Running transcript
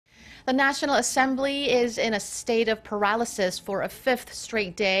The National Assembly is in a state of paralysis for a fifth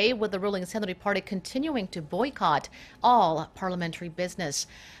straight day, with the ruling Saenuri Party continuing to boycott all parliamentary business.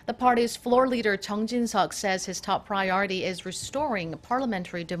 The party's floor leader Chung Jin-suk says his top priority is restoring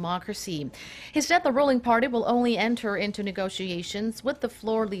parliamentary democracy. He said the ruling party will only enter into negotiations with the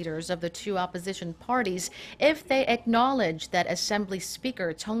floor leaders of the two opposition parties if they acknowledge that Assembly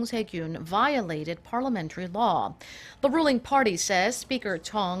Speaker Chung Sye-kyun violated parliamentary law. The ruling party says Speaker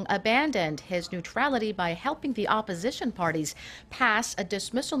Chung abandoned his neutrality by helping the opposition parties pass a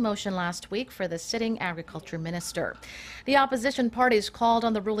dismissal motion last week for the sitting agriculture minister. The opposition parties called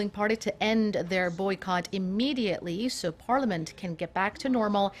on the ruling party to end their boycott immediately so Parliament can get back to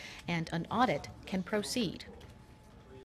normal and an audit can proceed.